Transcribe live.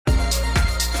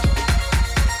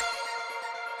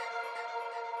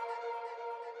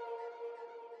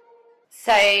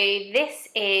So this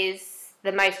is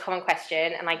the most common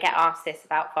question, and I get asked this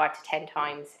about 5 to 10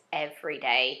 times every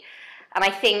day. And I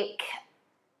think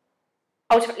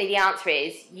ultimately the answer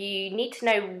is you need to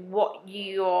know what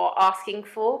you're asking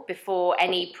for before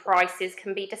any prices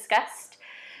can be discussed.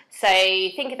 So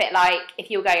think of it like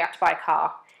if you're going out to buy a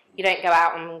car, you don't go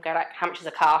out and go like, how much is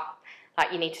a car?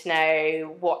 Like you need to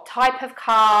know what type of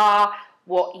car,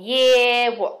 what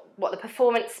year, what the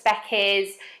performance spec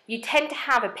is. You tend to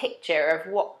have a picture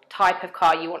of what type of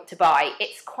car you want to buy.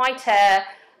 It's quite a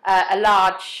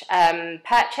large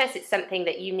purchase. It's something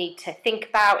that you need to think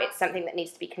about. It's something that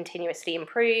needs to be continuously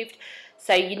improved.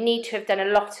 So you need to have done a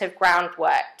lot of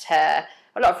groundwork, a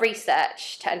lot of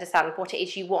research to understand what it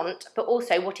is you want, but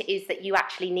also what it is that you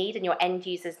actually need and your end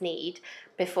users need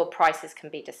before prices can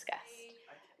be discussed.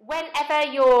 Whenever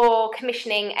you're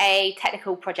commissioning a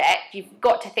technical project, you've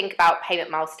got to think about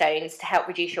payment milestones to help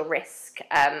reduce your risk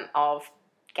of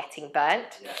getting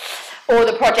burnt or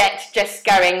the project just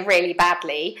going really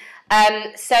badly.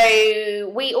 So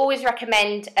we always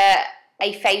recommend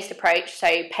a phased approach, so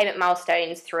payment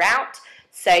milestones throughout.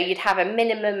 So you'd have a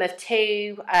minimum of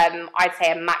 2, I'd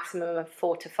say a maximum of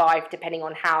 4 to 5, depending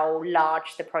on how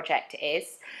large the project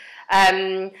is.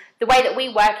 The way that we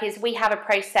work is we have a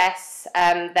process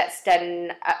that's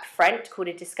done up front called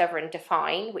a discover and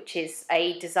define, which is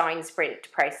a design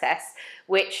sprint process,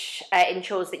 which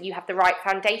ensures that you have the right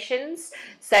foundations.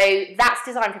 So that's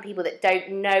designed for people that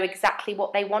don't know exactly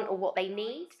what they want or what they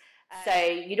need. So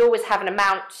you'd always have an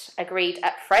amount agreed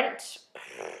up front.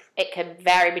 It can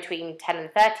vary between 10 and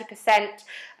 30%,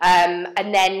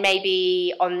 and then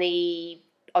maybe on the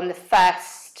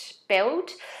first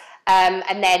build.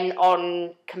 And then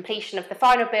on completion of the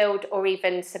final build, or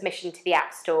even submission to the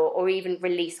App Store, or even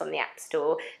release on the App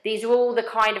Store. These are all the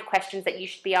kind of questions that you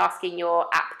should be asking your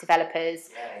app developers,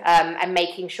 and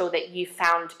making sure that you've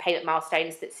found payment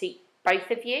milestones that suit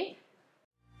both of you.